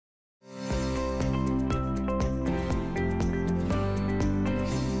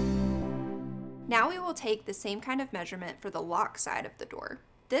Now we will take the same kind of measurement for the lock side of the door.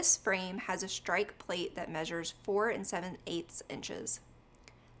 This frame has a strike plate that measures 4 7/8 inches.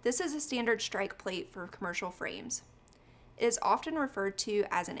 This is a standard strike plate for commercial frames. It is often referred to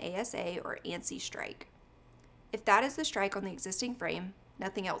as an ASA or ANSI strike. If that is the strike on the existing frame,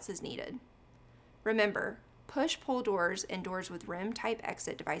 nothing else is needed. Remember, push-pull doors and doors with rim-type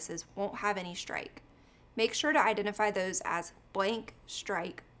exit devices won't have any strike. Make sure to identify those as blank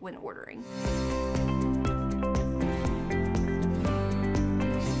strike when ordering.